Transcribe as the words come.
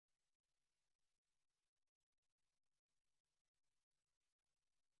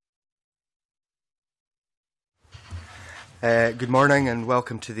Good morning and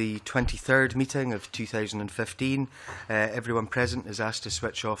welcome to the 23rd meeting of 2015. Everyone present is asked to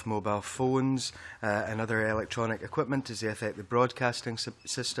switch off mobile phones and other electronic equipment as they affect the broadcasting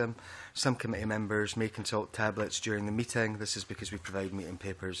system. Some committee members may consult tablets during the meeting. This is because we provide meeting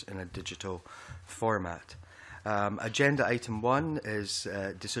papers in a digital format. Agenda item 1 is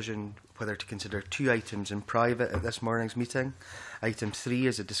decision whether to consider 2 items in private at this morning's meeting. Item 3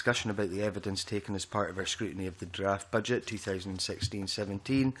 is a discussion about the evidence taken as part of our scrutiny of the draft budget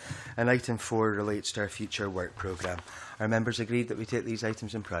 2016-17, and item 4 relates to our future work programme. Are members agreed that we take these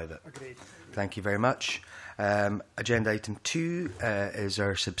items in private? Agreed. Thank you very much. Agenda item 2 is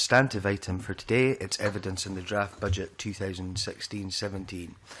our substantive item for today. It's evidence in the draft budget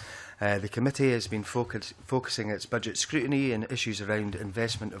 2016-17. The committee has been focusing its budget scrutiny in issues around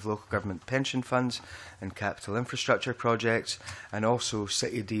investment of local government pension funds and capital infrastructure projects, and also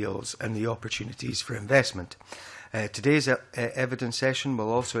city deals and the opportunities for investment. Today's evidence session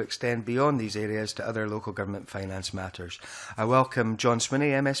will also extend beyond these areas to other local government finance matters. I welcome John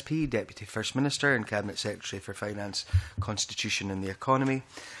Swinney, MSP, Deputy First Minister and Cabinet Secretary for Finance, Constitution and the Economy,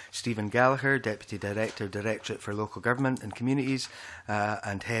 Stephen Gallagher, Deputy Director, Directorate for Local Government and Communities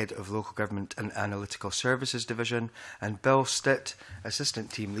and Head of Local Government and Analytical Services Division, and Bill Stitt,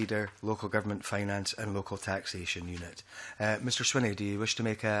 Assistant Team Leader, Local Government Finance and Local Taxation Unit. Mr Swinney, do you wish to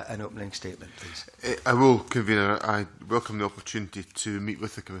make an opening statement, please? I will, Convener. I welcome the opportunity to meet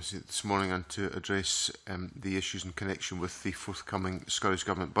with the committee this morning and to address the issues in connection with the forthcoming Scottish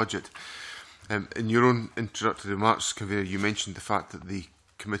Government budget. In your own introductory remarks, Convener, you mentioned the fact that the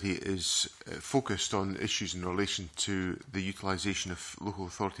committee is focused on issues in relation to the utilisation of local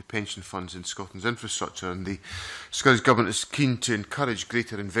authority pension funds in Scotland's infrastructure, and the Scottish Government is keen to encourage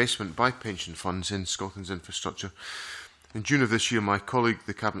greater investment by pension funds in Scotland's infrastructure. In June of this year, my colleague,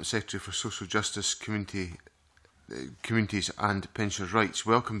 the Cabinet Secretary for Social Justice, Communities and Pensioners' Rights,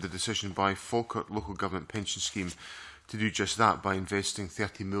 welcomed the decision by Falkirk Local Government Pension Scheme to do just that by investing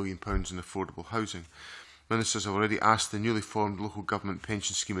 £30 million in affordable housing. Ministers have already asked the newly formed Local Government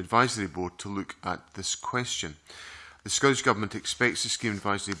Pension Scheme Advisory Board to look at this question. The Scottish Government expects the Scheme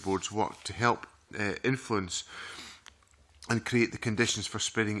Advisory Board's work to help influence and create the conditions for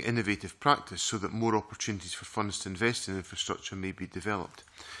spreading innovative practice so that more opportunities for funds to invest in infrastructure may be developed.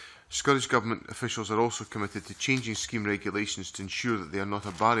 Scottish Government officials are also committed to changing scheme regulations to ensure that they are not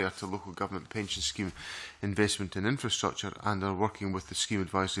a barrier to local government pension scheme investment in infrastructure, and are working with the Scheme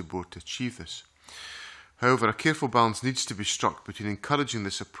Advisory Board to achieve this. However, a careful balance needs to be struck between encouraging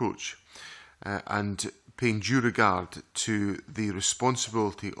this approach and paying due regard to the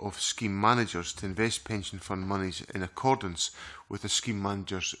responsibility of scheme managers to invest pension fund monies in accordance with a scheme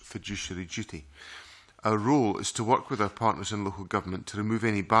manager's fiduciary duty. Our role is to work with our partners in local government to remove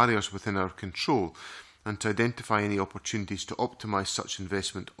any barriers within our control and to identify any opportunities to optimise such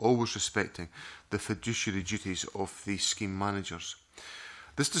investment, always respecting the fiduciary duties of the scheme managers.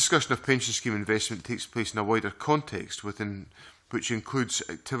 This discussion of pension scheme investment takes place in a wider context which includes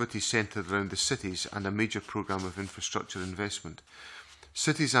activities centred around the cities and a major programme of infrastructure investment.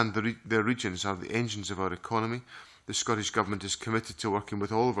 Cities and their regions are the engines of our economy. The Scottish Government is committed to working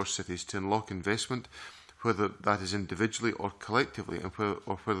with all of our cities to unlock investment, whether that is individually or collectively, and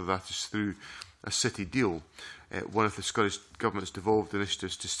whether that is through a city deal, one of the Scottish Government's devolved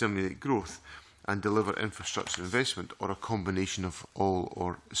initiatives to stimulate growth and deliver infrastructure investment, or a combination of all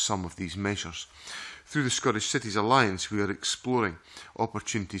or some of these measures. Through the Scottish Cities Alliance, we are exploring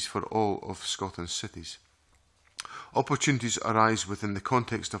opportunities for all of Scotland's cities. Opportunities arise within the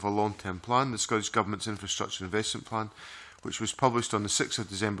context of a long-term plan. The Scottish Government's Infrastructure Investment Plan, which was published on the 6th of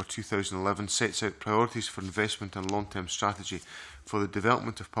December 2011, sets out priorities for investment and long-term strategy for the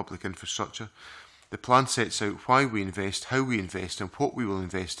development of public infrastructure. The plan sets out why we invest, how we invest and what we will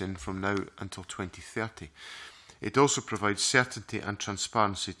invest in from now until 2030. It also provides certainty and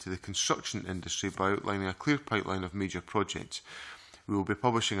transparency to the construction industry by outlining a clear pipeline of major projects. We will be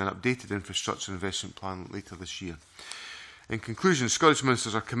publishing an updated infrastructure investment plan later this year. In conclusion, Scottish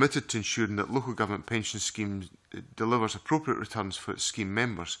Ministers are committed to ensuring that local government pension scheme delivers appropriate returns for its scheme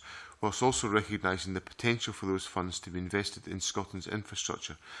members, whilst also recognising the potential for those funds to be invested in Scotland's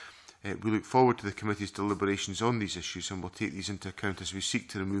infrastructure. We look forward to the committee's deliberations on these issues and will take these into account as we seek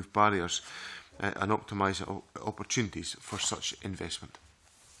to remove barriers and optimise opportunities for such investment.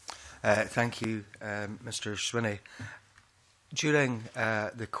 Thank you, Mr Swinney. During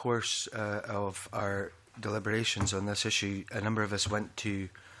the course of our deliberations on this issue, a number of us went to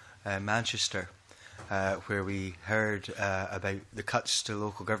Manchester, where we heard about the cuts to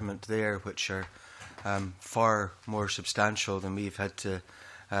local government there, which are far more substantial than we've had to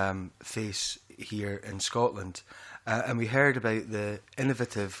face here in Scotland. and we heard about the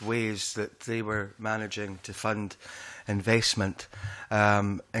innovative ways that they were managing to fund investment,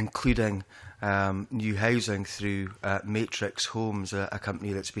 including new housing through Matrix Homes, a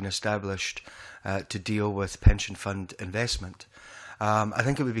company that's been established to deal with pension fund investment. I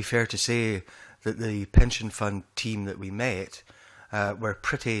think it would be fair to say that the pension fund team that we met were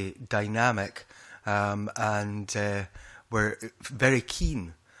pretty dynamic and were very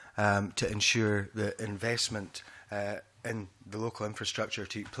keen to ensure that investment in the local infrastructure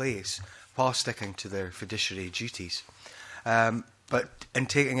took place while sticking to their fiduciary duties. But in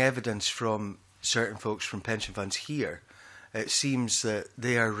taking evidence from certain folks from pension funds here, it seems that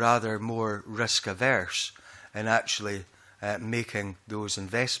they are rather more risk averse in actually making those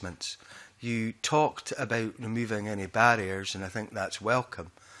investments. You talked about removing any barriers, and I think that's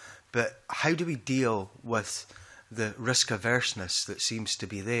welcome. But how do we deal with the risk averseness that seems to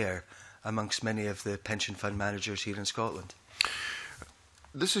be there amongst many of the pension fund managers here in Scotland?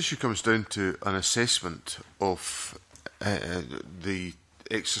 This issue comes down to an assessment of the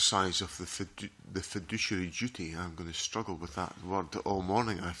exercise of the fiduciary duty. I'm going to struggle with that word all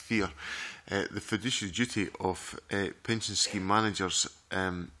morning, I fear. The fiduciary duty of pension scheme managers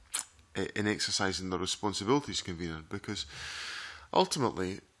in exercising their responsibilities, convener, because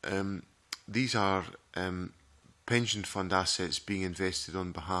ultimately these are pension fund assets being invested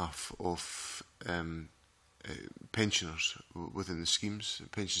on behalf of pensioners within the schemes,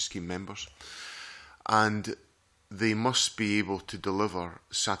 pension scheme members, and they must be able to deliver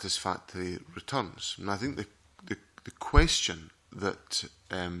satisfactory returns. And I think the question that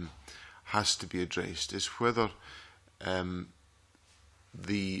has to be addressed is whether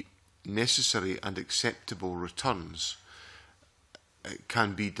the necessary and acceptable returns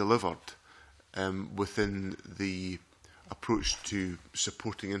can be delivered within the approach to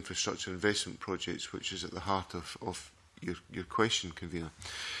supporting infrastructure investment projects, which is at the heart of your question, convener.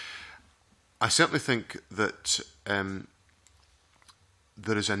 I certainly think that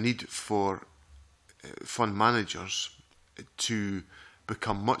there is a need for fund managers to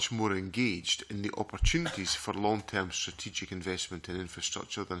become much more engaged in the opportunities for long-term strategic investment in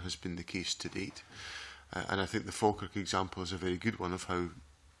infrastructure than has been the case to date. And I think the Falkirk example is a very good one of how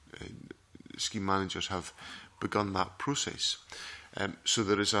scheme managers have begun that process. So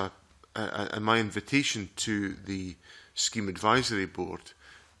there is my invitation to the Scheme Advisory Board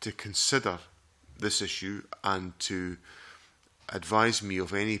to consider this issue and to advise me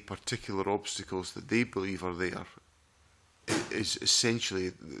of any particular obstacles that they believe are there is essentially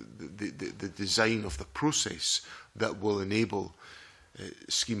the design of the process that will enable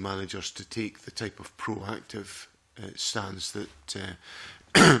scheme managers to take the type of proactive stance that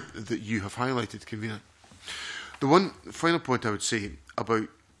that you have highlighted, convener. The one final point I would say about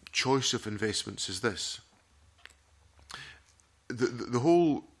choice of investments is this: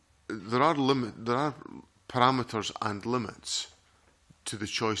 there are parameters and limits to the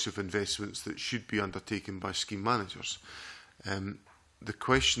choice of investments that should be undertaken by scheme managers. The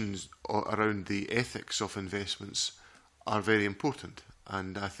questions around the ethics of investments are very important,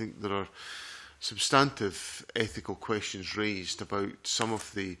 and I think there are substantive ethical questions raised about some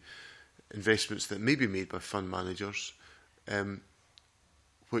of the investments that may be made by fund managers,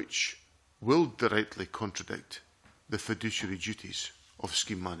 which will directly contradict the fiduciary duties of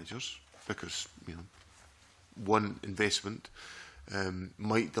scheme managers, because one investment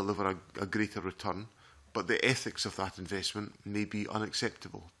might deliver a greater return, but the ethics of that investment may be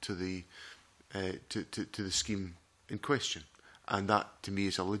unacceptable to the scheme in question. And that, to me,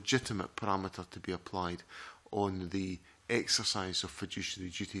 is a legitimate parameter to be applied on the exercise of fiduciary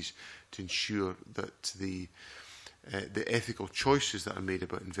duties to ensure that the ethical choices that are made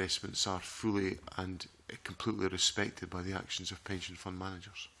about investments are fully and completely respected by the actions of pension fund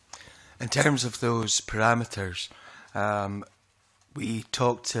managers. In terms of those parameters, we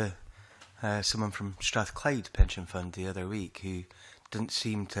talked to someone from Strathclyde Pension Fund the other week who didn't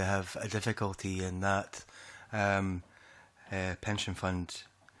seem to have a difficulty in that pension fund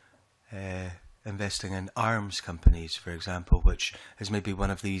investing in arms companies, for example, which is maybe one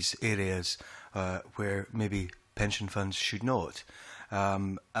of these areas where maybe pension funds should not.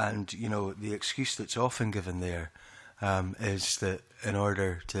 And, the excuse that's often given there is that in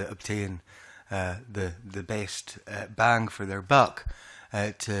order to obtain the best bang for their buck,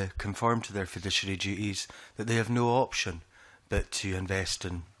 to conform to their fiduciary duties, that they have no option but to invest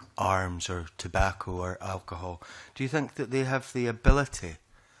in arms or tobacco or alcohol. Do you think that they have the ability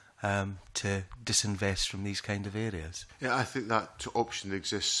to disinvest from these kind of areas? Yeah, I think that option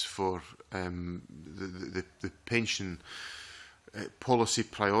exists for the pension policy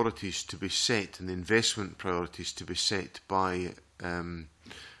priorities to be set and the investment priorities to be set by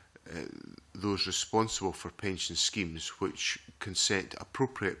those responsible for pension schemes, which can set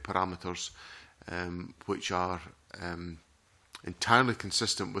appropriate parameters which are entirely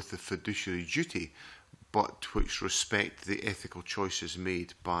consistent with the fiduciary duty, but which respect the ethical choices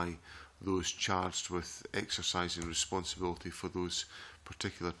made by those charged with exercising responsibility for those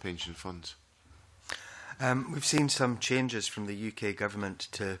particular pension funds. We've seen some changes from the UK government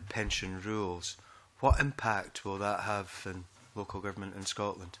to pension rules. What impact will that have in local government in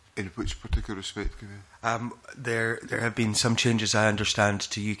Scotland? In which particular respect? There have been some changes, I understand,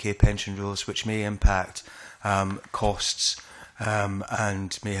 to UK pension rules which may impact costs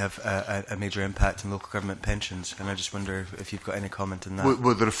and may have a major impact on local government pensions. And I just wonder if you've got any comment on that.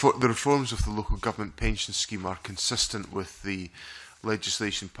 Well, the reforms of the local government pension scheme are consistent with the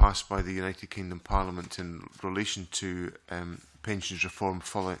legislation passed by the United Kingdom Parliament in relation to pensions reform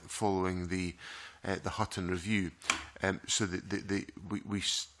following the Hutton Review. So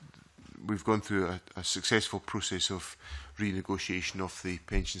we've gone through a successful process of renegotiation of the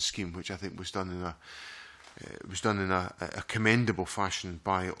pension scheme, which I think was done in a commendable fashion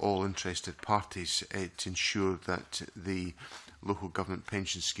by all interested parties to ensure that the local government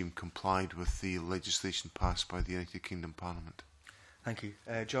pension scheme complied with the legislation passed by the United Kingdom Parliament. Thank you.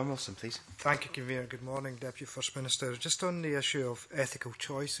 John Wilson, please. Thank you, Convener. Good morning, Deputy First Minister. Just on the issue of ethical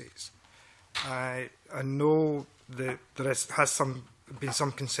choices, I know that there has been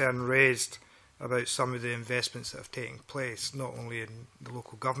some concern raised about some of the investments that have taken place, not only in the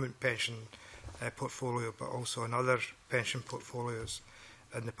local government pension portfolio, but also in other pension portfolios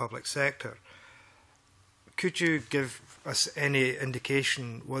in the public sector. Could you give us any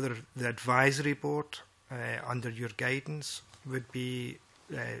indication whether the advisory board, under your guidance, would be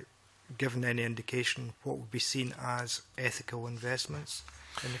given any indication what would be seen as ethical investments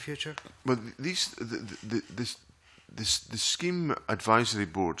in the future? Well, the scheme advisory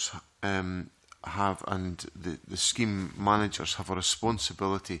boards have, and the scheme managers have a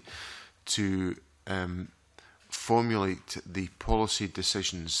responsibility to formulate the policy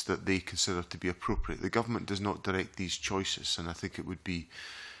decisions that they consider to be appropriate. The government does not direct these choices, and I think it would be,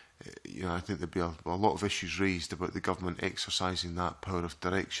 I think there'd be a lot of issues raised about the government exercising that power of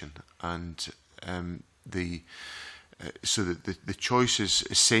direction, and so that the choice is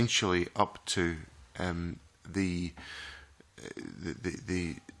essentially up to the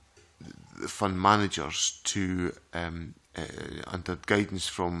fund managers to, under guidance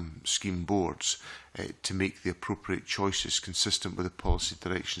from scheme boards, to make the appropriate choices consistent with the policy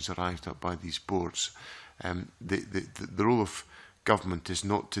directions arrived at by these boards. The role of government is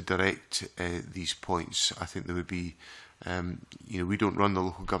not to direct these points. I think there would be, we don't run the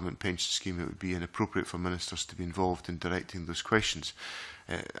local government pension scheme. It would be inappropriate for ministers to be involved in directing those questions.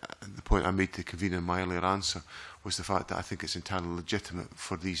 The point I made to the convener in my earlier answer was the fact that I think it's entirely legitimate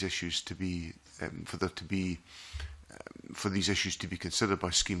for these issues to be, for these issues to be considered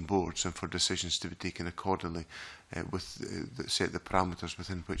by scheme boards and for decisions to be taken accordingly, that set the parameters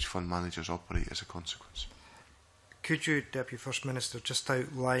within which fund managers operate as a consequence. Could you, Deputy First Minister, just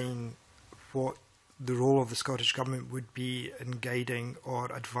outline what the role of the Scottish Government would be in guiding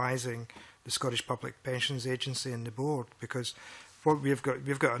or advising the Scottish Public Pensions Agency and the board? Because what we've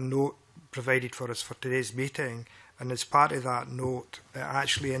got a note provided for us for today's meeting, and as part of that note, it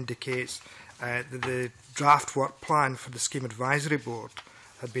actually indicates that the draft work plan for the Scheme Advisory Board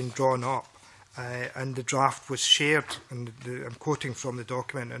had been drawn up, and the draft was shared, and I'm quoting from the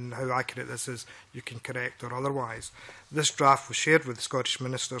document, and how accurate this is you can correct or otherwise. This draft was shared with the Scottish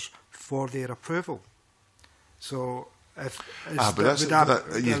ministers for their approval. So, that's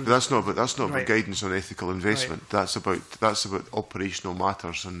not about guidance on ethical investment. Right. That's about operational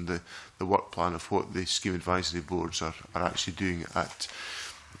matters and the work plan of what the scheme advisory boards are actually doing at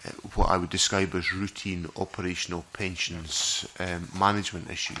what I would describe as routine operational pensions management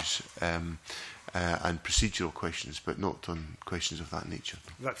issues and procedural questions, but not on questions of that nature.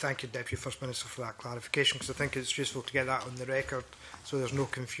 Thank you, Deputy First Minister, for that clarification, because I think it's useful to get that on the record so there's no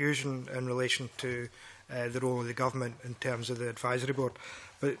confusion in relation to the role of the government in terms of the advisory board.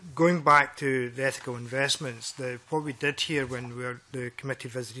 But going back to the ethical investments, what we did here when the committee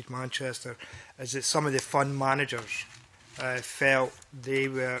visited Manchester is that some of the fund managers felt they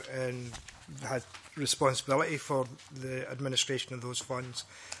had responsibility for the administration of those funds,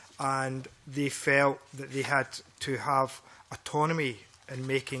 and they felt that they had to have autonomy in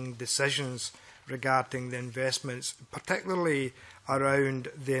making decisions regarding the investments, particularly around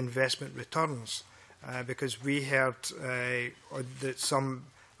the investment returns, because we heard that some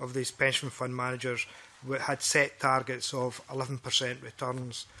of these pension fund managers had set targets of 11%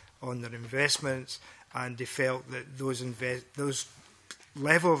 returns on their investments, and they felt that those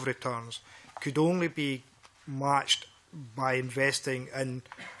level of returns could only be matched by investing in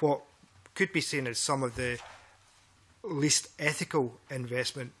what could be seen as some of the least ethical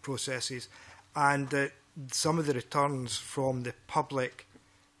investment processes, and that some of the returns from the public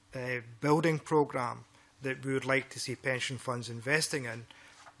building programme that we would like to see pension funds investing in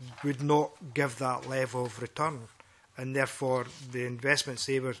would not give that level of return, and therefore the investments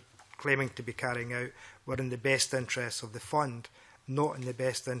they were claiming to be carrying out were in the best interests of the fund, not in the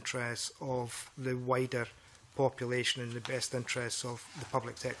best interests of the wider population and the best interests of the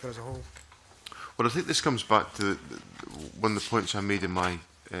public sector as a whole. Well, I think this comes back to one of the points I made in my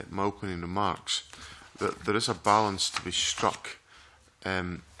opening remarks, that there is a balance to be struck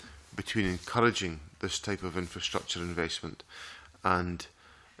between encouraging this type of infrastructure investment and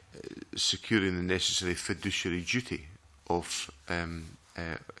securing the necessary fiduciary duty of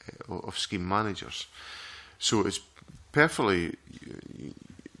scheme managers. So it's perfectly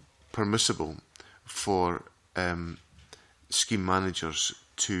permissible for scheme managers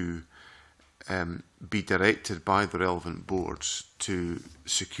to be directed by the relevant boards to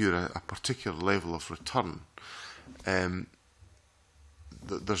secure a particular level of return.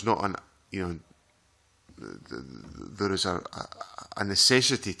 There's not an, there is a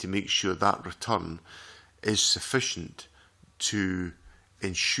necessity to make sure that return is sufficient to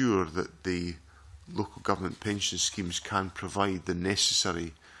ensure that the local government pension schemes can provide the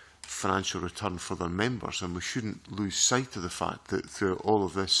necessary financial return for their members, and we shouldn't lose sight of the fact that through all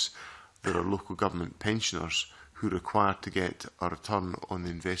of this there are local government pensioners who are required to get a return on the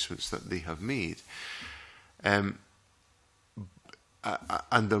investments that they have made. And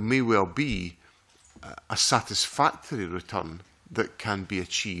there may well be a satisfactory return that can be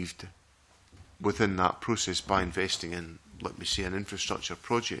achieved within that process by investing in, let me say, an infrastructure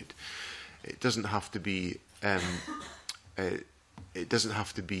project. It doesn't have to be the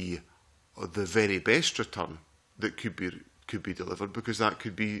very best return that could be delivered, because that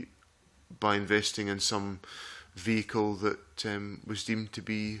could be by investing in some vehicle that was deemed to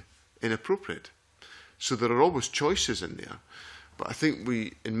be inappropriate. So there are always choices in there, but I think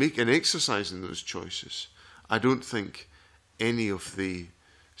in exercising those choices, I don't think any of the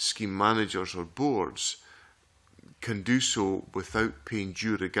scheme managers or boards can do so without paying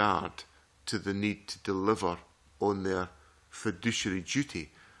due regard to the need to deliver on their fiduciary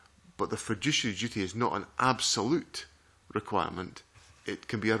duty. But the fiduciary duty is not an absolute requirement. It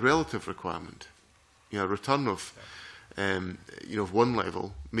can be a relative requirement. A return of one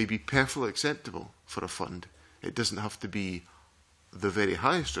level may be perfectly acceptable for a fund. It doesn't have to be the very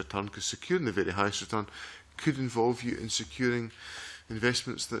highest return, because securing the very highest return could involve you in securing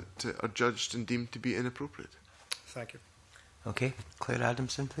investments that are judged and deemed to be inappropriate. Thank you. Okay, Claire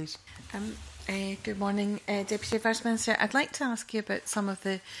Adamson, please. Good morning, Deputy First Minister. I'd like to ask you about some of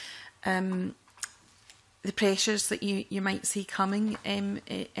the pressures that you might see coming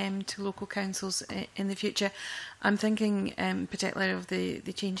to local councils in the future. I'm thinking particularly of the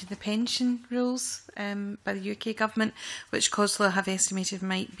change in the pension rules by the UK government, which COSLA have estimated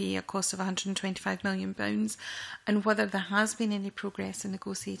might be a cost of £125 million, and whether there has been any progress in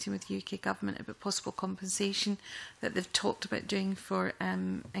negotiating with the UK government about possible compensation that they've talked about doing for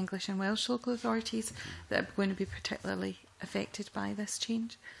English and Welsh local authorities that are going to be particularly affected by this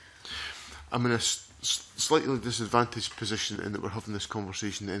change. I'm in a slightly disadvantaged position in that we're having this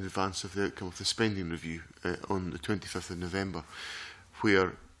conversation in advance of the outcome of the spending review on the 25th of November,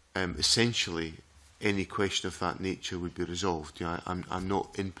 where essentially any question of that nature would be resolved. I'm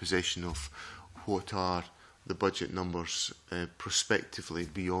not in possession of what are the budget numbers prospectively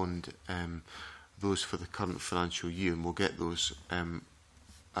beyond those for the current financial year, and we'll get those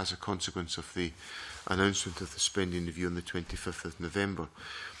as a consequence of the announcement of the spending review on the 25th of November.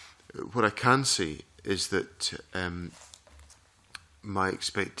 What I can say is that my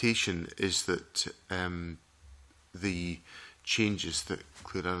expectation is that the changes that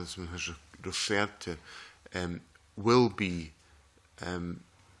Claire Adamson has referred to will be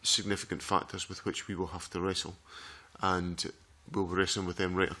significant factors with which we will have to wrestle, and we'll be wrestling with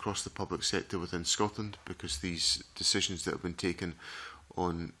them right across the public sector within Scotland, because these decisions that have been taken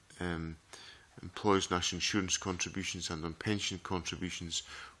on employers' national insurance contributions and on pension contributions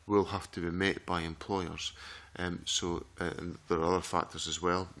will have to be met by employers. So there are other factors as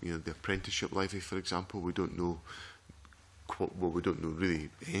well. The apprenticeship levy, for example, we don't know really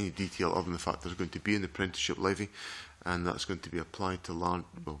any detail other than the fact there's going to be an apprenticeship levy, and that's going to be applied to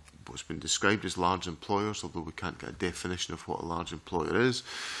what's been described as large employers, although we can't get a definition of what a large employer is.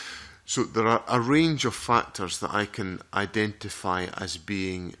 So there are a range of factors that I can identify as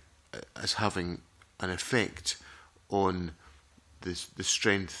having an effect on the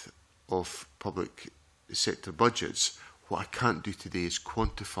strength of public sector budgets. What I can't do today is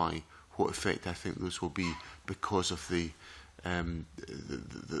quantify what effect I think those will be because of the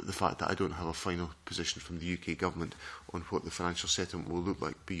fact that I don't have a final position from the UK government on what the financial settlement will look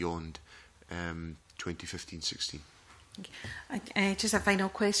like beyond 2015-16. Just a final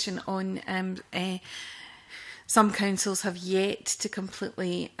question on some councils have yet to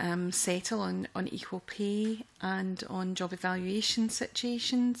completely settle on equal pay and on job evaluation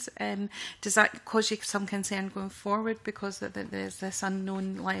situations. Does that cause you some concern going forward because there's this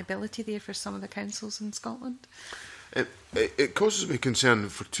unknown liability there for some of the councils in Scotland? It causes me concern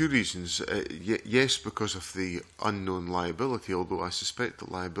for two reasons. Yes, because of the unknown liability, although I suspect that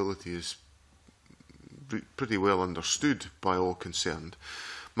liability is pretty well understood by all concerned.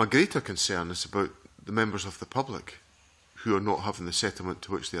 My greater concern is about the members of the public who are not having the settlement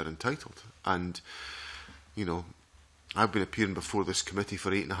to which they are entitled. And, you know, I've been appearing before this committee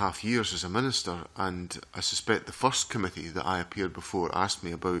for 8.5 years as a minister, and I suspect the first committee that I appeared before asked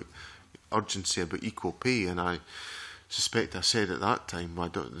me about urgency about equal pay, and I suspect I said at that time, I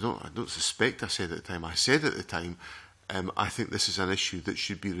don't suspect I said at the time, I said at the time, I think this is an issue that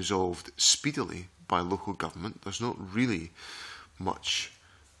should be resolved speedily by local government. There's not really much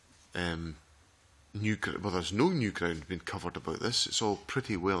there's no new ground being covered about this. It's all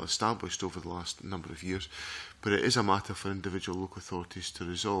pretty well established over the last number of years, but it is a matter for individual local authorities to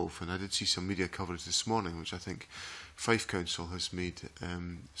resolve. And I did see some media coverage this morning, which I think Fife Council has made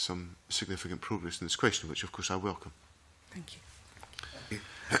some significant progress in this question, which of course I welcome. Thank you.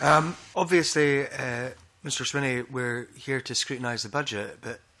 Obviously, Mr Swinney, we're here to scrutinise the budget,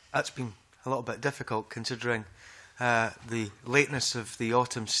 but that's been a little bit difficult considering the lateness of the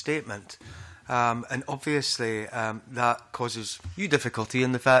autumn statement. And obviously that causes you difficulty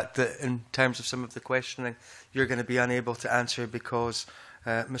in the fact that in terms of some of the questioning you're going to be unable to answer because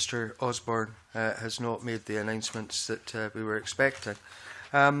Mr Osborne has not made the announcements that we were expecting.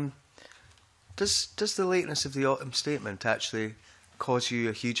 Does the lateness of the autumn statement actually cause you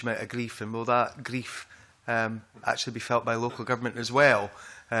a huge amount of grief, and will that grief actually be felt by local government as well,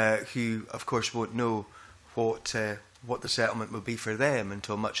 who of course won't know what the settlement will be for them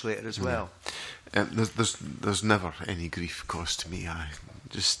until much later as well? There's never any grief caused to me. I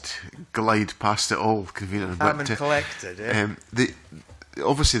just glide past it all, convener. But collected.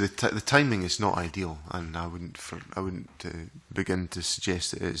 Obviously, the timing is not ideal, and I wouldn't begin to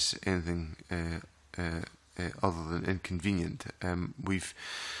suggest it is anything other than inconvenient. We've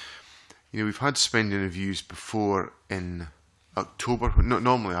had spending reviews before in October.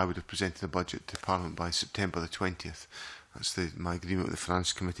 Normally, I would have presented a budget to Parliament by September the 20th. That's my agreement with the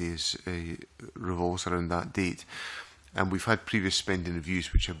Finance Committee revolves around that date. And we've had previous spending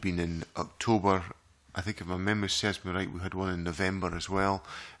reviews which have been in October. I think if my memory serves me right, we had one in November as well,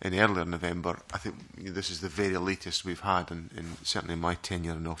 in earlier November. I think this is the very latest we've had, in certainly my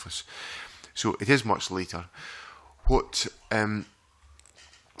tenure in office. So it is much later. What I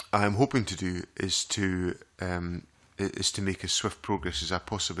am hoping to do is to make as swift progress as I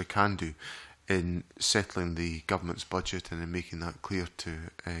possibly can do in settling the government's budget and in making that clear to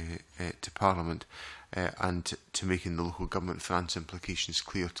Parliament, and to making the local government finance implications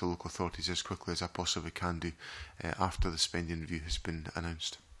clear to local authorities as quickly as I possibly can do after the spending review has been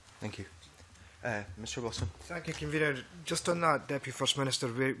announced. Thank you. Mr Wilson. Thank you, Convener. Just on that, Deputy First Minister,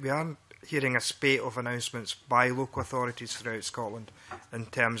 we are hearing a spate of announcements by local authorities throughout Scotland in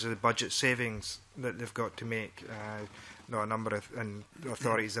terms of the budget savings that they've got to make. A number of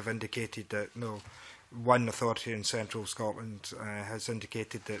authorities have indicated that one authority in central Scotland has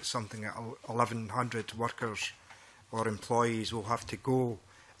indicated that something like 1,100 workers or employees will have to go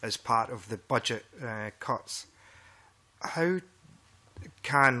as part of the budget cuts. How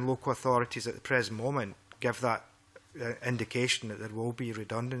can local authorities at the present moment give that indication that there will be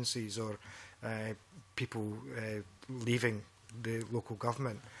redundancies or people leaving the local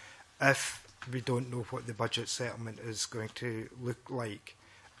government if we don't know what the budget settlement is going to look like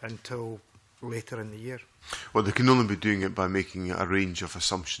until later in the year? Well, they can only be doing it by making a range of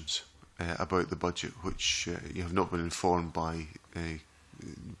assumptions about the budget, which you have not been informed by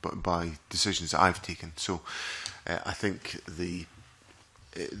decisions that I've taken. So I think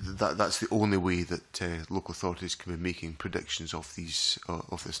that's the only way that local authorities can be making predictions of this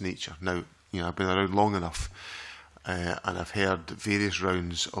nature. Now, I've been around long enough, and I've heard various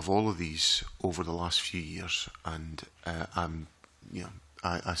rounds of all of these over the last few years, and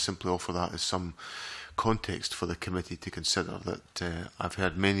I simply offer that as some context for the committee to consider that I've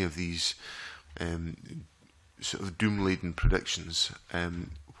heard many of these sort of doom-laden predictions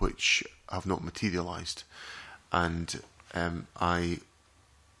which have not materialised, and I,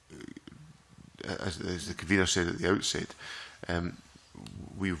 as the convener said at the outset,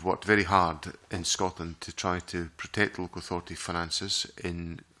 we've worked very hard in Scotland to try to protect local authority finances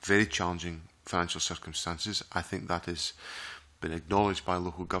in very challenging financial circumstances. I think that has been acknowledged by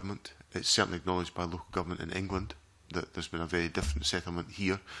local government. It's certainly acknowledged by local government in England that there's been a very different settlement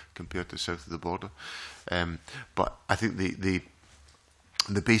here compared to the south of the border. But I think the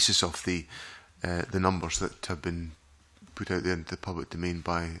basis of the numbers that have been put out there into the public domain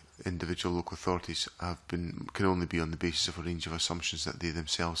by individual local authorities can only be on the basis of a range of assumptions that they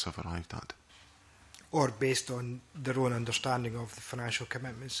themselves have arrived at. Or based on their own understanding of the financial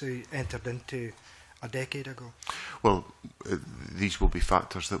commitments they entered into a decade ago? Well, these will be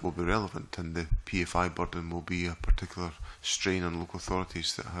factors that will be relevant, and the PFI burden will be a particular strain on local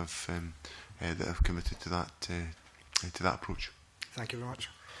authorities that have committed to that approach. Thank you very much.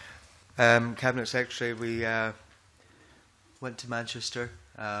 Cabinet Secretary, we went to Manchester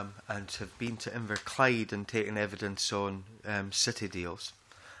and have been to Inverclyde and taken evidence on city deals.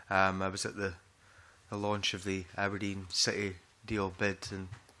 I was at the launch of the Aberdeen City deal bid in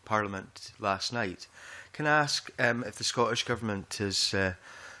Parliament last night. Can I ask if the Scottish Government is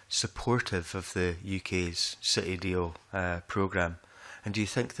supportive of the UK's City deal programme, and do you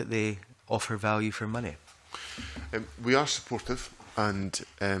think that they offer value for money? We are supportive, and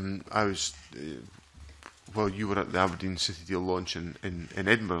I was, well, you were at the Aberdeen City deal launch in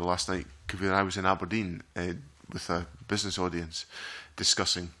Edinburgh last night, where I was in Aberdeen with a business audience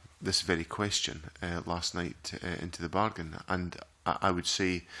discussing this very question last night into the bargain, and I would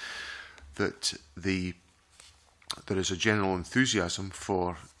say that there is a general enthusiasm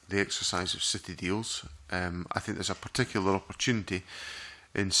for the exercise of city deals. I think there's a particular opportunity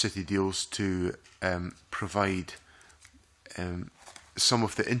in city deals to provide some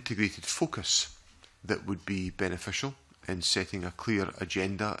of the integrated focus that would be beneficial in setting a clear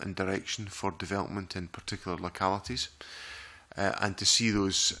agenda and direction for development in particular localities, and to see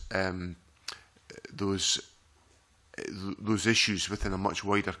those issues within a much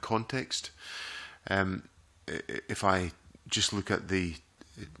wider context. If I just look at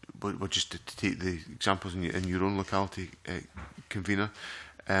just to take the examples in your own locality, convener,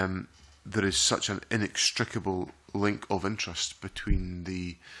 there is such an inextricable link of interest between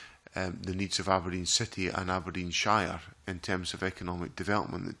the needs of Aberdeen City and Aberdeen Shire in terms of economic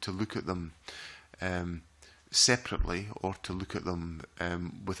development, that to look at them separately or to look at them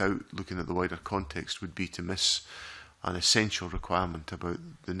without looking at the wider context would be to miss an essential requirement about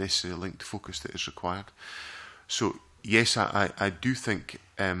the necessary linked focus that is required. So yes, I do think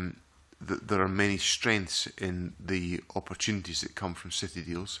that there are many strengths in the opportunities that come from city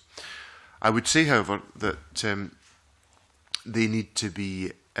deals. I would say, however, that they need to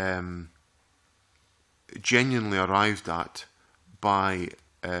be genuinely arrived at by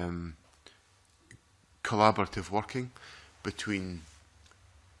collaborative working between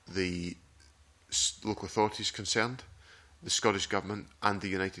the local authorities concerned, the Scottish Government and the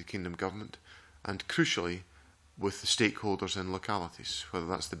United Kingdom Government, and crucially with the stakeholders in localities, whether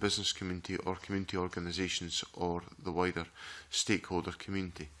that's the business community or community organisations or the wider stakeholder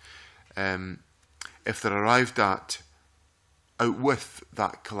community. If they're arrived at out with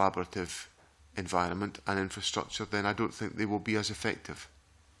that collaborative environment and infrastructure, then I don't think they will be as effective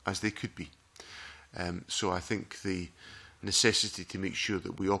as they could be. So I think the necessity to make sure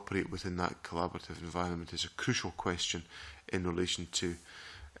that we operate within that collaborative environment is a crucial question in relation to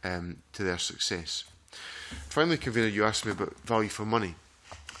their success. Finally, convener, you asked me about value for money,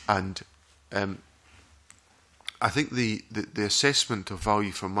 and I think the assessment of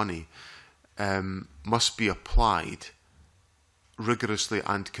value for money must be applied rigorously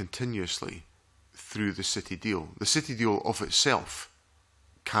and continuously through the city deal. The city deal of itself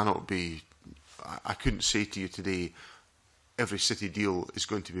cannot be, I couldn't say to you today, every city deal is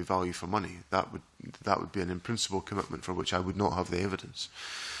going to be value for money. That would be an in-principle commitment for which I would not have the evidence.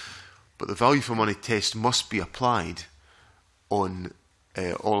 But the value for money test must be applied on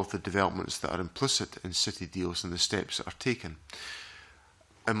all of the developments that are implicit in city deals and the steps that are taken.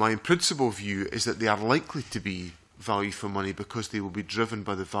 And my in-principle view is that they are likely to be value for money because they will be driven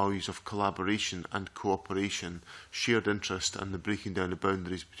by the values of collaboration and cooperation, shared interest and the breaking down of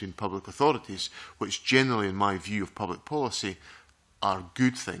boundaries between public authorities, which generally, in my view of public policy, are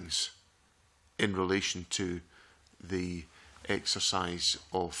good things in relation to the exercise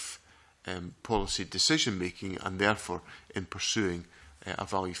of policy decision making and therefore in pursuing a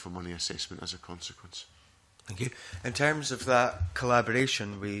value for money assessment as a consequence. Thank you. In terms of that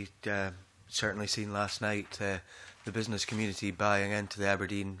collaboration, we certainly seen last night the business community buying into the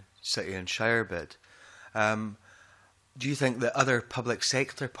Aberdeen City and Shire bid. Do you think that other public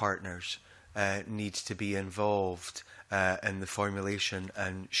sector partners need to be involved in the formulation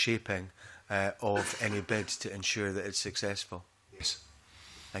and shaping of any bid to ensure that it's successful? Yes.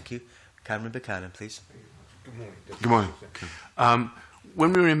 Thank you. Cameron Buchanan, please. Good morning.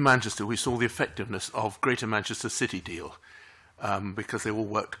 When we were in Manchester, we saw the effectiveness of Greater Manchester City deal because they all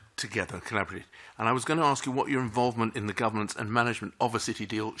work together, collaborate. And I was going to ask you what your involvement in the governance and management of a city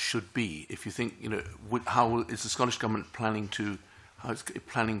deal should be. If you think, how is the Scottish Government planning to, I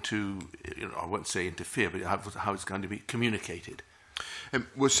won't say interfere, but how it's going to be communicated?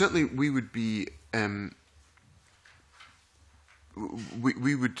 Well, certainly we would be,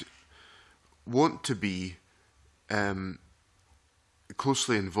 we would want to be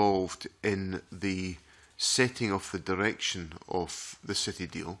closely involved in the setting of the direction of the city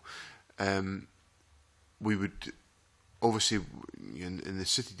deal. We would obviously, in the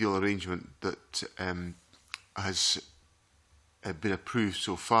city deal arrangement that has been approved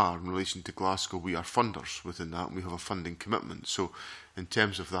so far in relation to Glasgow, we are funders within that, and we have a funding commitment. So in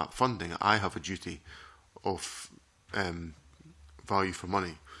terms of that funding, I have a duty of value for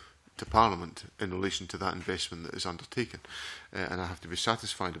money to Parliament in relation to that investment that is undertaken, and I have to be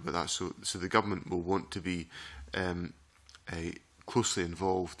satisfied about that. So the government will want to be closely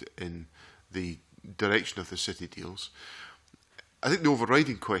involved in the direction of the city deals. I think the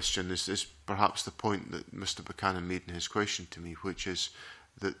overriding question is perhaps the point that Mr Buchanan made in his question to me, which is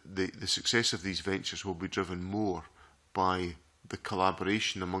that the success of these ventures will be driven more by the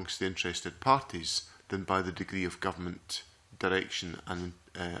collaboration amongst the interested parties than by the degree of government direction and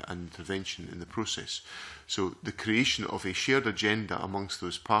intervention in the process. So the creation of a shared agenda amongst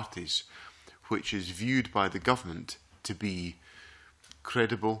those parties, which is viewed by the government to be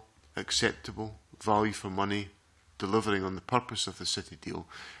credible, acceptable, value for money, delivering on the purpose of the city deal,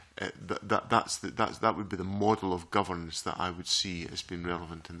 that would be the model of governance that I would see as being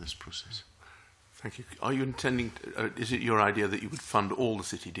relevant in this process. Thank you. Are you intending? Is it your idea that you would fund all the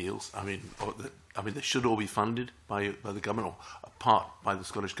city deals? I mean, they should all be funded by the government, or a part by the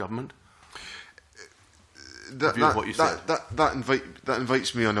Scottish Government. That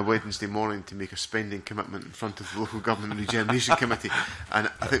invites me on a Wednesday morning to make a spending commitment in front of the Local Government and Regeneration Committee, and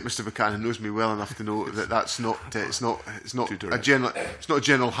I think Mr Buchanan knows me well enough to know that that's not it's not a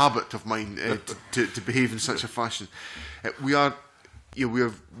general habit of mine to behave in such a fashion. We're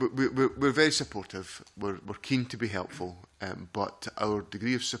very supportive. We're keen to be helpful, but our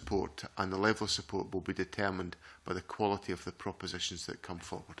degree of support and the level of support will be determined by the quality of the propositions that come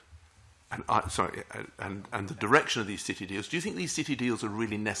forward. And the direction of these city deals. Do you think these city deals are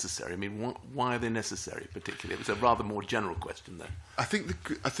really necessary? I mean, why are they necessary particularly? It's a rather more general question there. I think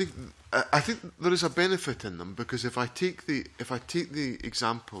there is a benefit in them, because if I take the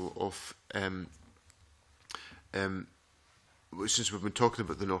example of since we've been talking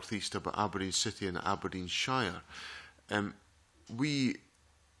about the North East, about Aberdeen City and Aberdeen Shire, we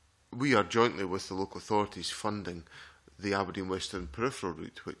are jointly with the local authorities funding the Aberdeen Western Peripheral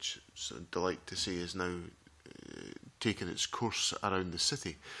route, which I delight to see is now taken its course around the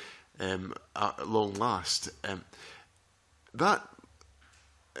city at long last. That,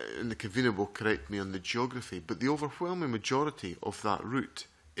 and the convener will correct me on the geography, but the overwhelming majority of that route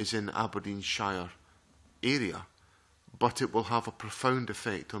is in Aberdeen Shire area, but it will have a profound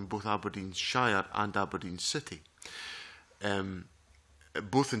effect on both Aberdeen Shire and Aberdeen City,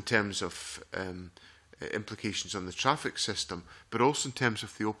 both in terms of implications on the traffic system, but also in terms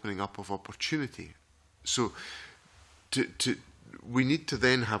of the opening up of opportunity. So we need to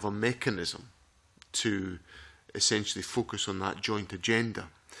then have a mechanism to essentially focus on that joint agenda,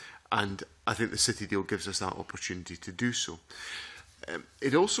 and I think the city deal gives us that opportunity to do so.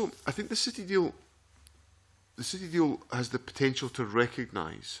 It also, I think the city deal has the potential to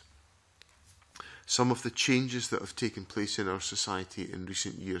recognise some of the changes that have taken place in our society in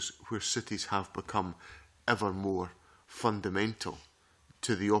recent years, where cities have become ever more fundamental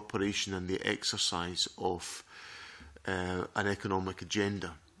to the operation and the exercise of an economic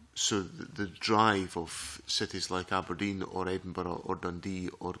agenda. So the drive of cities like Aberdeen or Edinburgh or Dundee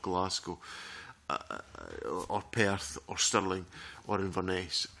or Glasgow or Perth or Stirling or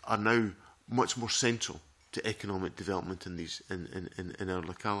Inverness are now much more central to economic development in our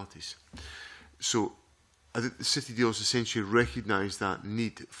localities. So I think the city deals essentially recognise that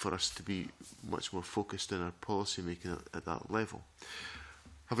need for us to be much more focused in our policy making at that level.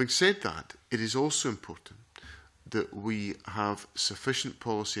 Having said that, it is also important that we have sufficient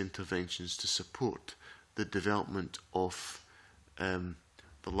policy interventions to support the development of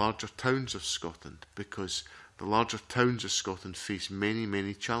the larger towns of Scotland, because the larger towns of Scotland face many,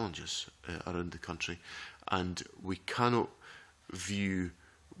 many challenges around the country, and we can't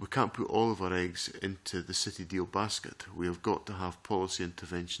put all of our eggs into the city deal basket. We have got to have policy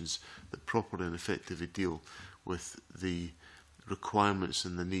interventions that properly and effectively deal with the requirements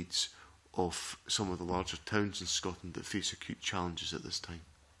and the needs of some of the larger towns in Scotland that face acute challenges at this time.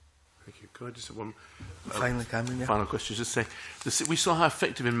 Thank you. Could I just have one Finally, Cameron, yeah. final question? Just say, we saw how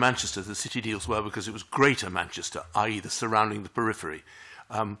effective in Manchester the city deals were because it was Greater Manchester, i.e. the surrounding the periphery.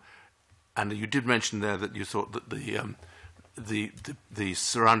 And you did mention there that you thought that the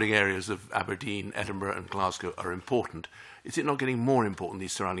surrounding areas of Aberdeen, Edinburgh and Glasgow are important. Is it not getting more important,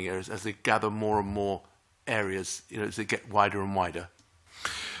 these surrounding areas, as they gather more and more areas, as they get wider and wider?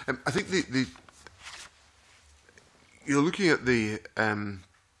 I think you're looking at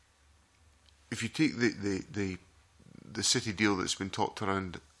if you take the city deal that's been talked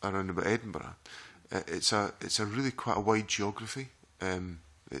around about Edinburgh, it's a really quite a wide geography.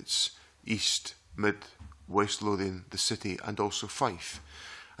 It's East, Mid, West Lothian, the city, and also Fife.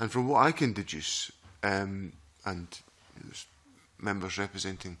 And from what I can deduce, and there's members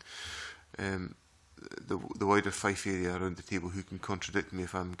representing the wider Fife area around the table who can contradict me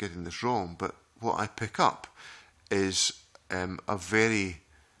if I'm getting this wrong, but what I pick up is a very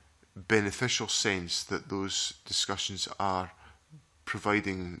beneficial sense that those discussions are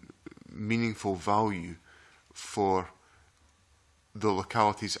providing meaningful value for the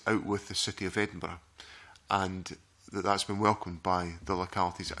localities out with the city of Edinburgh, and that's been welcomed by the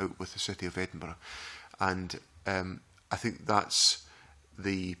localities out with the city of Edinburgh. And I think that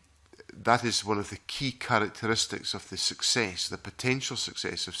is one of the key characteristics of the success, the potential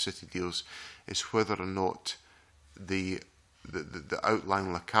success of city deals, is whether or not the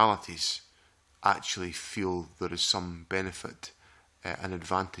outlying localities actually feel there is some benefit and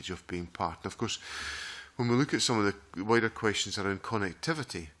advantage of being part. And of course, when we look at some of the wider questions around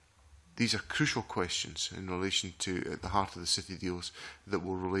connectivity, these are crucial questions in relation to, at the heart of the city deals, that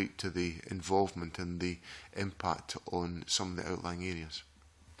will relate to the involvement and the impact on some of the outlying areas.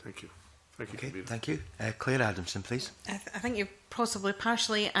 Thank you. Thank you. Okay, thank you. Claire Adamson, please. I think you've possibly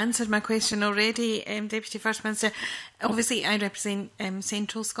partially answered my question already, Deputy First Minister. Obviously, I represent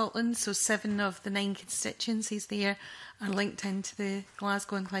Central Scotland, so 7 of the 9 constituencies there are linked into the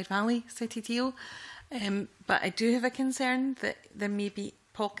Glasgow and Clyde Valley city deal. But I do have a concern that there may be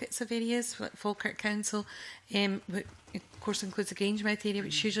pockets of areas, like Falkirk Council, which of course includes the Grangemouth area,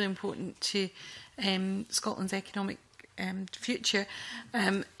 which is hugely important to Scotland's economic future.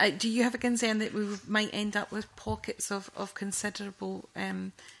 Do you have a concern that we might end up with pockets of considerable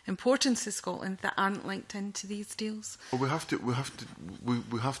importance to Scotland that aren't linked into these deals? Well, we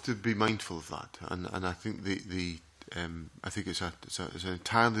have to be mindful of that, and I think I think it's an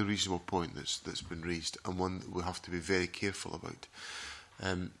entirely reasonable point that's been raised, and one that we have to be very careful about.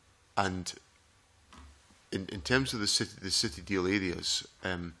 And in terms of the city deal areas,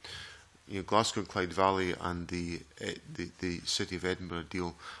 Glasgow and Clyde Valley and the city of Edinburgh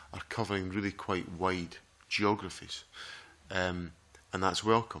deal are covering really quite wide geographies, and that's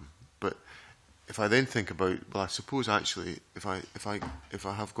welcome. But if I then think about, well, I suppose actually, if I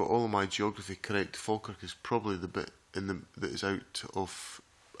have got all of my geography correct, Falkirk is probably the bit that is out of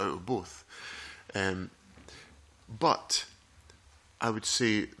both. But I would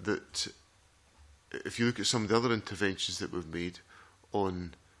say that if you look at some of the other interventions that we've made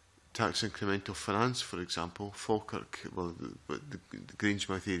on tax incremental finance, for example, Falkirk, well, the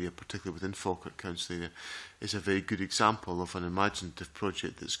Grangemouth area, particularly within Falkirk Council area, is a very good example of an imaginative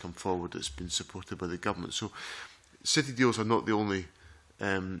project that's come forward that's been supported by the government. So city deals are not the only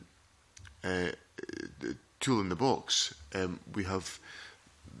tool in the box. We have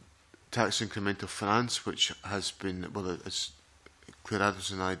tax incremental finance, which has been, well, as Claire Adams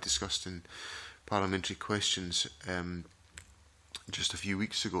and I discussed in parliamentary questions just a few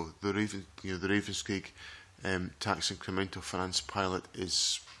weeks ago, the Ravenscraig tax incremental finance pilot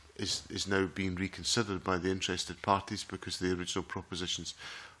is now being reconsidered by the interested parties because the original propositions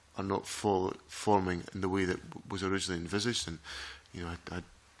are not forming in the way that was originally envisaged. And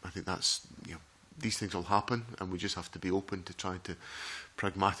I think that's, these things will happen, and we just have to be open to trying to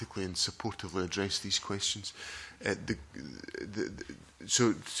pragmatically and supportively address these questions.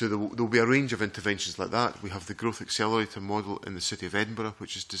 So there will be a range of interventions like that. We have the Growth Accelerator model in the City of Edinburgh,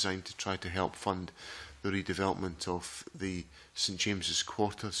 which is designed to try to help fund the redevelopment of the St James's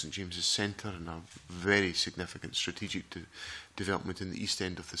Quarter, St James's Centre, and a very significant strategic development in the east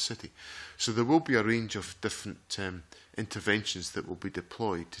end of the city. So there will be a range of different interventions that will be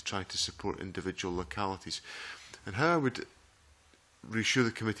deployed to try to support individual localities. And how I would reassure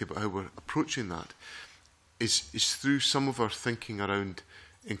the committee about how we're approaching that is through some of our thinking around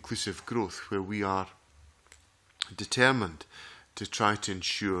inclusive growth, where we are determined to try to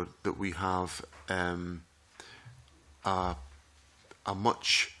ensure that we have a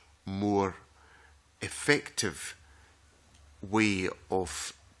much more effective way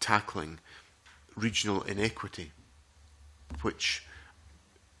of tackling regional inequity, which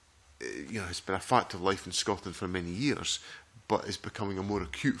has been a fact of life in Scotland for many years, but is becoming a more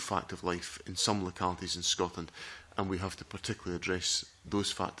acute fact of life in some localities in Scotland, and we have to particularly address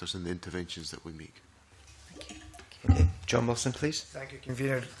those factors in the interventions that we make. Okay. John Wilson, please. Thank you,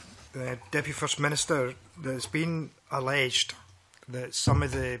 Convener. Deputy First Minister, there's been alleged that some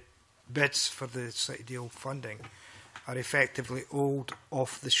of the bids for the City Deal funding are effectively old,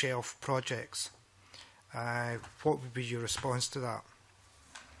 off-the-shelf projects. What would be your response to that?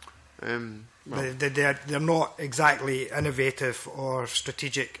 Well, They're not exactly innovative or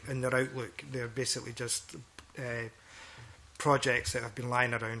strategic in their outlook. They're basically just projects that have been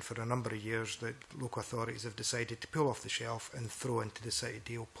lying around for a number of years that local authorities have decided to pull off the shelf and throw into the City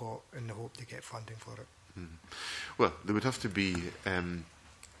Deal pot in the hope they get funding for it. Well, there would have to be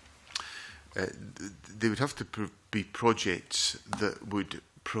be projects that would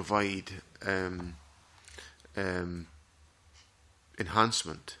provide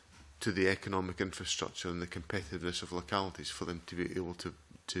enhancement to the economic infrastructure and the competitiveness of localities for them to be able to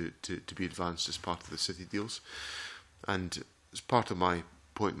be advanced as part of the city deals. And as part of my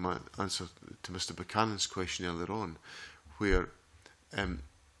point, my answer to Mr Buchanan's question earlier on, where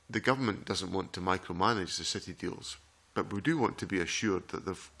the government doesn't want to micromanage the city deals, but we do want to be assured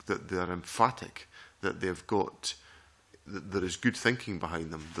that they are emphatic, that they've got, that there is good thinking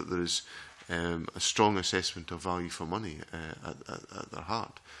behind them, that there is a strong assessment of value for money at their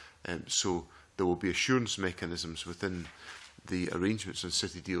heart. So there will be assurance mechanisms within the arrangements on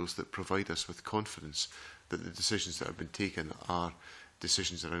city deals that provide us with confidence that the decisions that have been taken are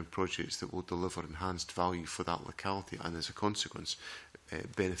decisions around projects that will deliver enhanced value for that locality and, as a consequence,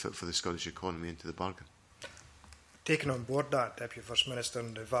 benefit for the Scottish economy into the bargain. Taking on board that, Deputy First Minister,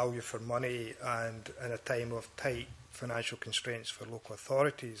 and the value for money, and in a time of tight financial constraints for local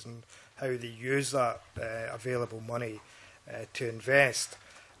authorities and how they use that available money to invest.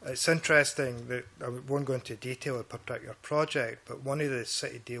 It's interesting that I won't go into detail of a particular project, but one of the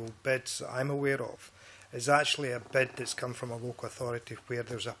City Deal bids that I'm aware of is actually a bid that's come from a local authority where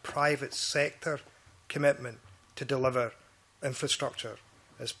there's a private sector commitment to deliver infrastructure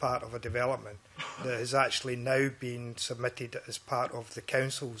as part of a development that has actually now been submitted as part of the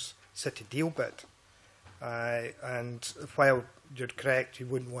council's City Deal bid. And while you're correct, you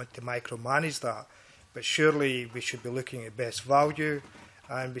wouldn't want to micromanage that, but surely we should be looking at best value,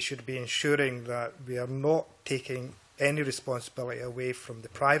 and we should be ensuring that we are not taking any responsibility away from the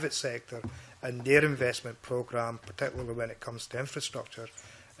private sector and their investment programme, particularly when it comes to infrastructure,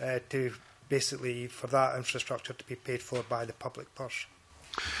 to basically for that infrastructure to be paid for by the public purse.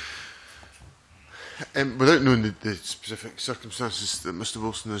 Without knowing the specific circumstances that Mr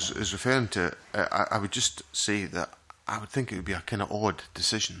Wilson is referring to, I would just say that I would think it would be a kind of odd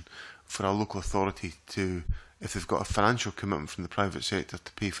decision for a local authority to, if they've got a financial commitment from the private sector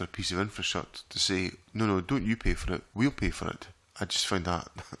to pay for a piece of infrastructure, to say, no, don't you pay for it, we'll pay for it. I just find that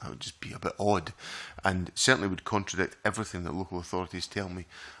would just be a bit odd, and certainly would contradict everything that local authorities tell me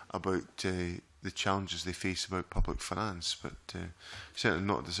about the challenges they face about public finance, but certainly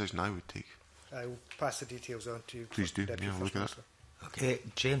not a decision I would take. I will pass the details on to you. Please do. Deputy Look at that. Okay,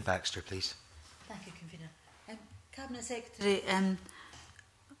 Jane Baxter, please. Thank you, Convener. Cabinet Secretary,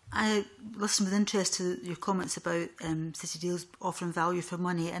 I listened with interest to your comments about city deals offering value for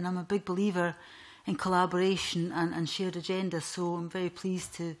money, and I'm a big believer in collaboration and shared agendas, so I'm very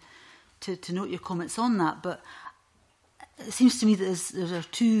pleased to note your comments on that. But it seems to me that there are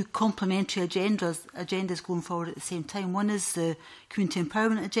two complementary agendas going forward at the same time. One is the community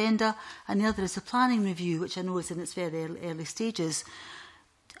empowerment agenda, and the other is the planning review, which I know is in its very early stages.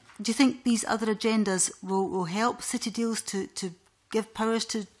 Do you think these other agendas will help city deals to give powers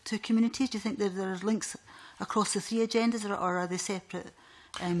to communities? Do you think that there are links across the three agendas, or are they separate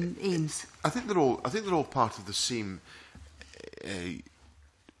aims? I think they're all part of the same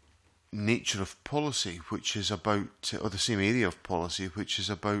nature of policy, which is about, or the same area of policy, which is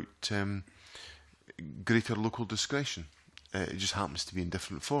about greater local discretion. It just happens to be in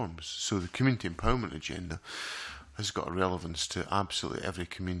different forms. So the community empowerment agenda has got a relevance to absolutely every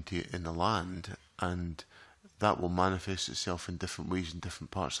community in the land, and that will manifest itself in different ways in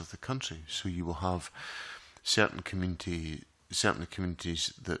different parts of the country. So you will have certain communities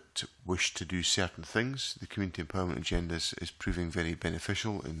that wish to do certain things. The community empowerment agenda is proving very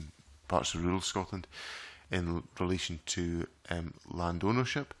beneficial in parts of rural Scotland in relation to land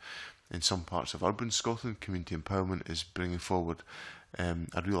ownership. In some parts of urban Scotland, community empowerment is bringing forward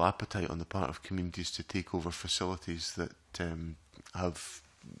a real appetite on the part of communities to take over facilities that have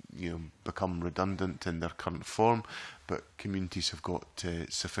become redundant in their current form, but communities have got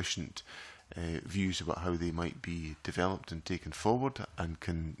sufficient views about how they might be developed and taken forward, and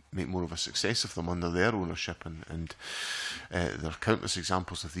can make more of a success of them under their ownership, and there are countless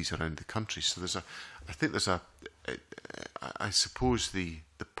examples of these around the country. So I suppose the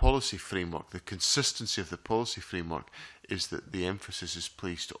policy framework, the consistency of the policy framework, is that the emphasis is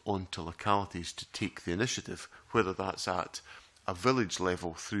placed onto localities to take the initiative, whether that's at a village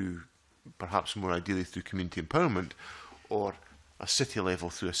level through, perhaps more ideally through community empowerment, or a city level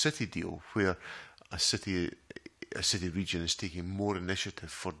through a city deal, where a city region is taking more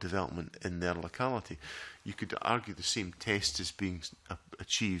initiative for development in their locality. You could argue the same test is being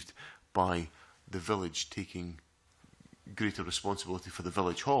achieved by the village taking greater responsibility for the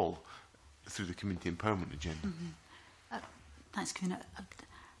village hall through the community empowerment agenda. Thanks, Kevin.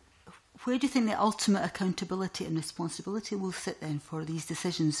 Where do you think the ultimate accountability and responsibility will sit then for these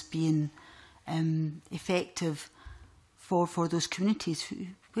decisions being effective for those communities?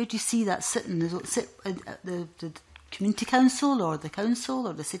 Where do you see that sitting? Does it sit at the community council or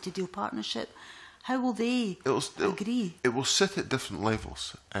the city deal partnership? How will they agree? It will sit at different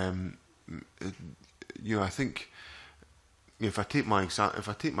levels. I think if I take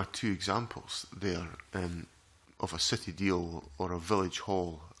my two examples there of a city deal or a village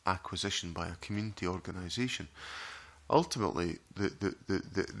hall acquisition by a community organisation, ultimately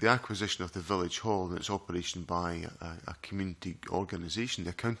the acquisition of the village hall and its operation by a community organisation, the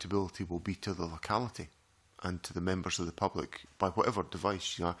accountability will be to the locality and to the members of the public by whatever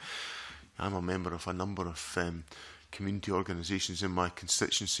device. I'm a member of a number of community organisations in my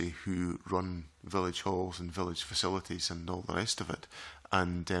constituency who run village halls and village facilities and all the rest of it,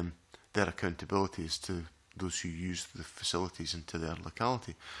 and their accountability is to those who use the facilities into their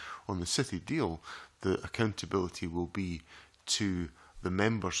locality. On the city deal, the accountability will be to the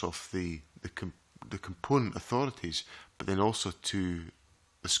members of the component authorities, but then also to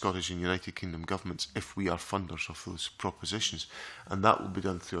the Scottish and United Kingdom governments if we are funders of those propositions, and that will be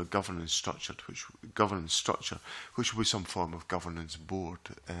done through a governance structure, which will be some form of governance board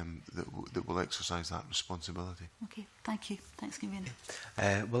that will exercise that responsibility. Okay, thank you. Thanks, Convener.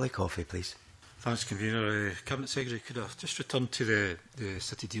 Willie Coffey, please. Thanks, Convener. Cabinet Secretary, could I just return to the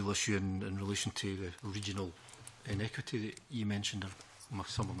city deal issue in relation to the regional inequity that you mentioned, or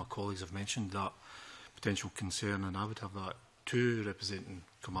some of my colleagues have mentioned, that potential concern, and I would have that too, representing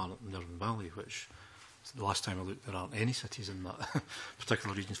Kilmarnock and Northern Valley, which the last time I looked, there aren't any cities in that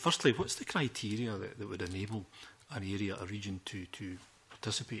particular region. Firstly, what's the criteria that would enable an area, a region, to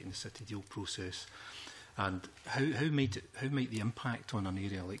participate in the city deal process? And how might the impact on an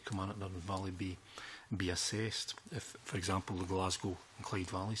area like Kilmarnock and Northern Valley be assessed if, for example, the Glasgow and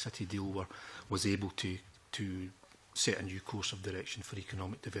Clyde Valley City deal was able to set a new course of direction for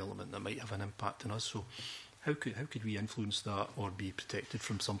economic development that might have an impact on us? So how could we influence that or be protected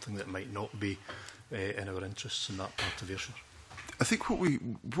from something that might not be in our interests in that part of Ayrshire? I think what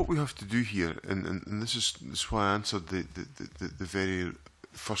we have to do here, and this is why I answered the very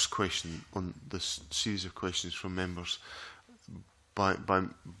first question on this series of questions from members, by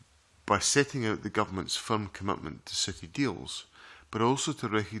setting out the government's firm commitment to city deals, but also to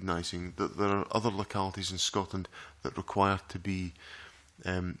recognising that there are other localities in Scotland that require to be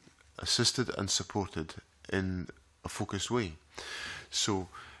assisted and supported in a focused way. So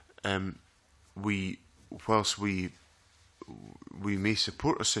whilst we may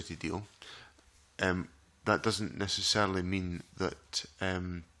support a city deal, that doesn't necessarily mean that,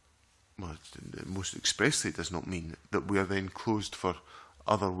 most expressly it does not mean that we are then closed for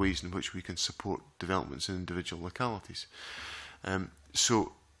other ways in which we can support developments in individual localities.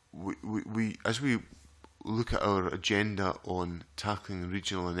 So we as we look at our agenda on tackling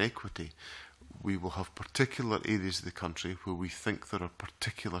regional inequity, we will have particular areas of the country where we think there are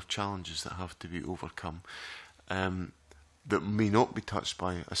particular challenges that have to be overcome, that may not be touched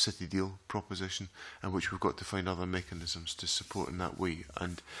by a city deal proposition, and which we've got to find other mechanisms to support in that way.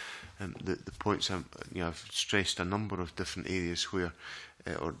 And the points I've stressed a number of different areas where,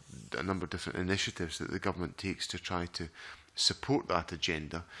 or a number of different initiatives that the government takes to try to support that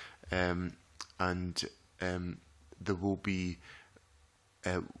agenda, and there will be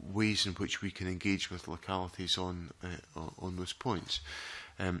ways in which we can engage with localities on those points.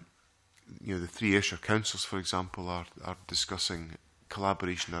 The 3 Ayrshire councils, for example, are discussing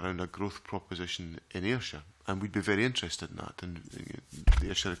collaboration around a growth proposition in Ayrshire, and we'd be very interested in that. And the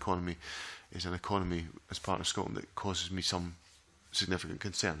Ayrshire economy is an economy as part of Scotland that causes me some significant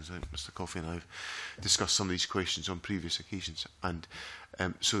concerns. Mr. Coffey and I have discussed some of these questions on previous occasions, and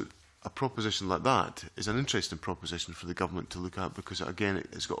so a proposition like that is an interesting proposition for the government to look at, because again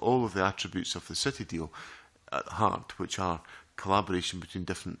it's got all of the attributes of the city deal at heart, which are collaboration between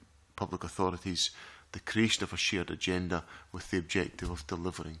different public authorities, the creation of a shared agenda with the objective of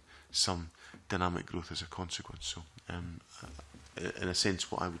delivering some dynamic growth as a consequence. So in a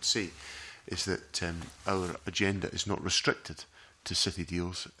sense, what I would say is that our agenda is not restricted to city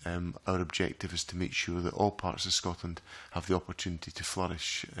deals. Our objective is to make sure that all parts of Scotland have the opportunity to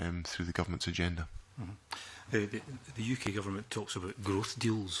flourish through the government's agenda. The UK government talks about growth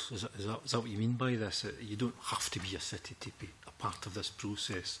deals. Is that what you mean by this? You don't have to be a city to be a part of this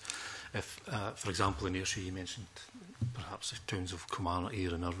process. If, for example, in Ayrshire you mentioned perhaps the towns of Kilmarnock,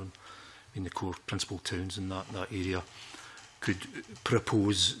 Ayr and Irvine, the core principal towns in that area, could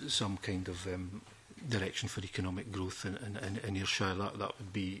propose some kind of direction for economic growth in Ayrshire. That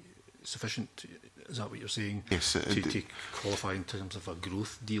would be sufficient. Is that what you're saying? Yes. To qualify in terms of a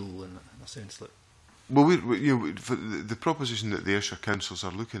growth deal in a sense that. Well, for the proposition that the Ayrshire councils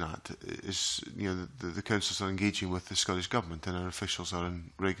are looking at is, the councils are engaging with the Scottish Government, and our officials are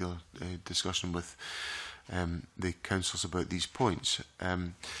in regular discussion with the councils about these points.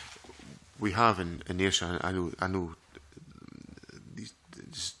 We have in Ayrshire, I know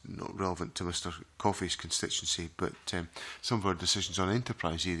it's not relevant to Mr. Coffey's constituency, but some of our decisions on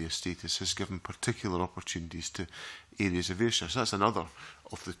enterprise area status has given particular opportunities to areas of Ayrshire. So that's another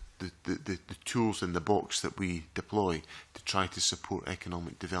of the tools in the box that we deploy to try to support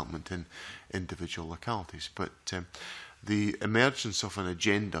economic development in individual localities. But the emergence of an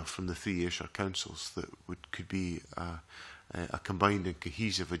agenda from the 3 Ayrshire councils that could be a combined and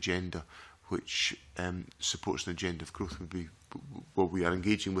cohesive agenda which supports an agenda of growth would be, well, we are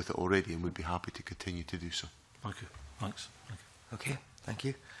engaging with it already and would be happy to continue to do so. Thank you. Thanks. Thank you. Okay, thank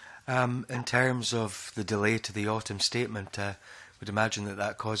you. In terms of the delay to the autumn statement, would imagine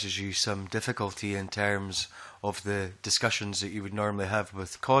that causes you some difficulty in terms of the discussions that you would normally have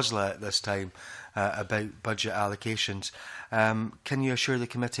with COSLA at this time about budget allocations. Can you assure the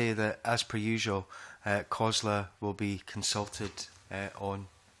committee that, as per usual, COSLA will be consulted on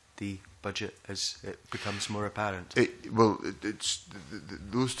the budget as it becomes more apparent?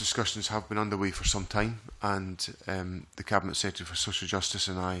 Those discussions have been underway for some time, and the Cabinet Secretary for Social Justice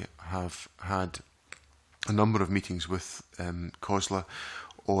and I have had a number of meetings with COSLA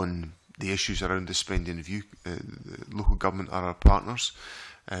on the issues around the spending review. Local government are our partners,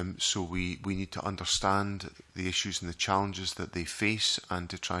 so we need to understand the issues and the challenges that they face and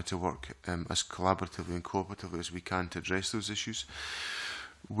to try to work as collaboratively and cooperatively as we can to address those issues.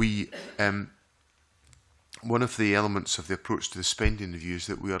 One of the elements of the approach to the spending review is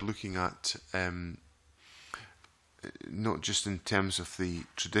that we are looking at not just in terms of the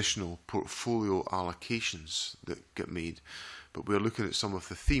traditional portfolio allocations that get made, but we are looking at some of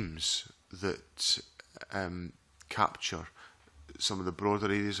the themes that capture some of the broader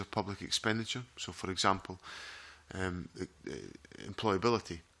areas of public expenditure. So, for example,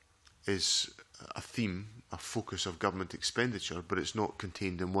 employability is a theme, a focus of government expenditure, but it's not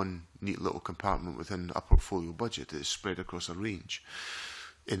contained in one neat little compartment within a portfolio budget. It is spread across a range.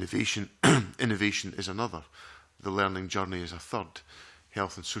 Innovation is another. The learning journey is a third.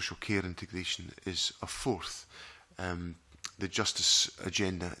 Health and social care integration is a fourth. The justice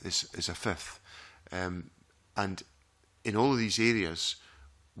agenda is a fifth. And in all of these areas,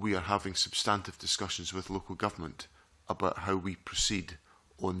 we are having substantive discussions with local government about how we proceed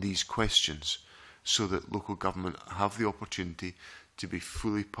on these questions, so that local government have the opportunity to be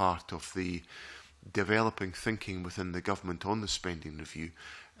fully part of the developing thinking within the government on the spending review,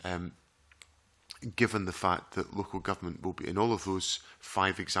 given the fact that local government will be, in all of those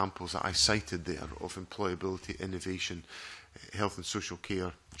 5 examples that I cited there of employability, innovation, health and social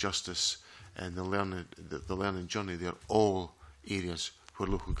care, justice, and the learning journey, they are all areas where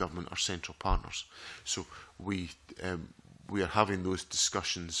local government are central partners. So we are having those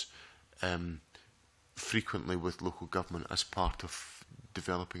discussions frequently with local government as part of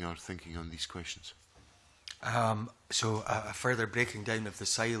developing our thinking on these questions. So a further breaking down of the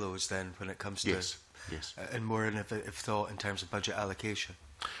silos then when it comes to yes. And more innovative thought in terms of budget allocation.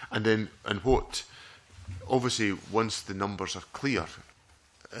 And what obviously, once the numbers are clear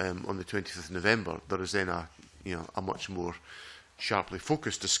on the 20th of November, there is then a much more sharply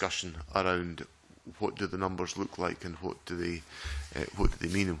focused discussion around what do the numbers look like and what do they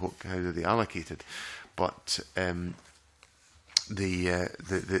mean and how are they allocated. But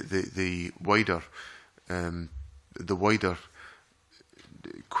the wider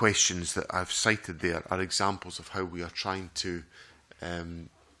questions that I've cited there are examples of how we are trying to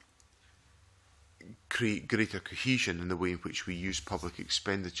create greater cohesion in the way in which we use public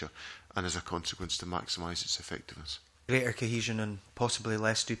expenditure, and as a consequence to maximise its effectiveness. Greater cohesion and possibly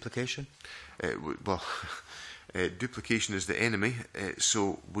less duplication? Duplication is the enemy,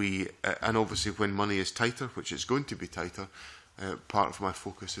 so we, and obviously when money is tighter, which is going to be tighter, part of my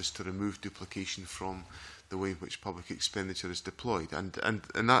focus is to remove duplication from the way in which public expenditure is deployed, and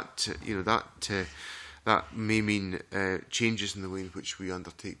that may mean changes in the way in which we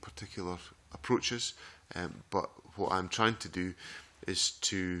undertake particular approaches, but what I'm trying to do is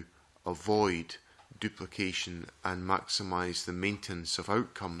to avoid duplication and maximise the maintenance of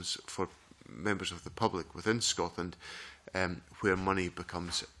outcomes for members of the public within Scotland, where money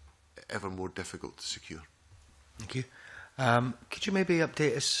becomes ever more difficult to secure. Thank you. Could you maybe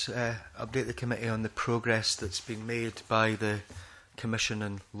update the committee on the progress that's been made by the Commission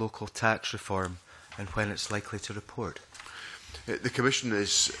on local tax reform and when it's likely to report? The Commission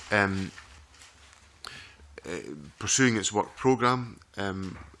is pursuing its work programme.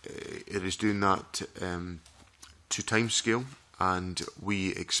 It is doing that to timescale, and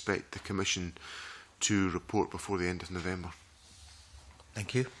we expect the Commission to report before the end of November.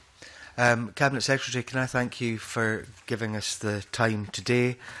 Thank you. Cabinet Secretary, can I thank you for giving us the time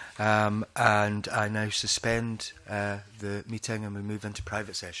today, and I now suspend the meeting and we move into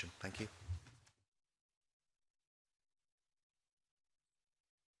private session. Thank you.